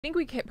think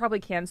we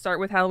probably can start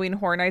with Halloween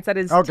Horror Nights. That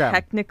is Okay.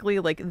 technically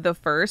like the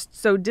first.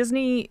 So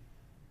Disney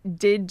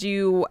did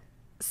do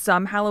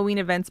some Halloween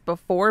events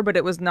before, but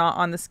it was not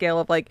on the scale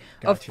of like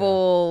a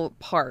full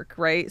park,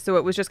 right? So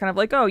it was just kind of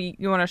like, oh,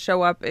 you want to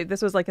show up.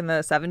 This was like in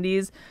the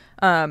 70s.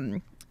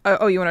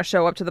 Oh, you want to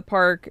show up to the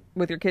park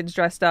with your kids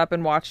dressed up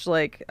and watch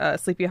like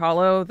Sleepy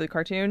Hollow, the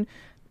cartoon?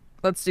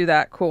 Let's do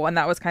that. Cool. And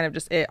that was kind of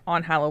just it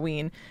on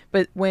Halloween.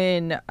 But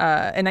when in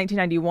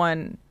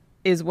 1991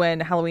 is when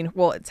Halloween,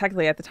 well,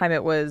 technically at the time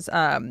it was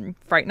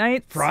Fright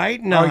Nights.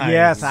 Fright Nights. Oh,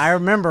 yes. I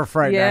remember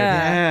Fright Nights.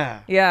 Yeah.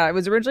 Yeah, it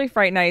was originally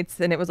Fright Nights,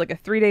 and it was like a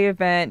 3-day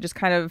event, just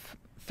kind of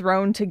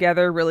thrown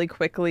together really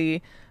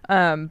quickly.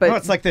 But Oh,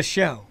 it's like this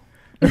show.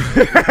 We are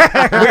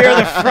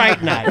the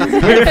Fright Nights.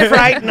 We're the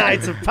Fright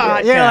Nights of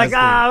podcasting. Yeah,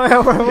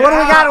 like, what do we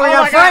got? We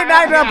got Fright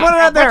Night. Put it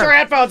out there. Put your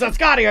headphones on,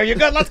 Scotty. Are you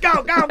good? Let's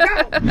go, go,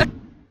 go.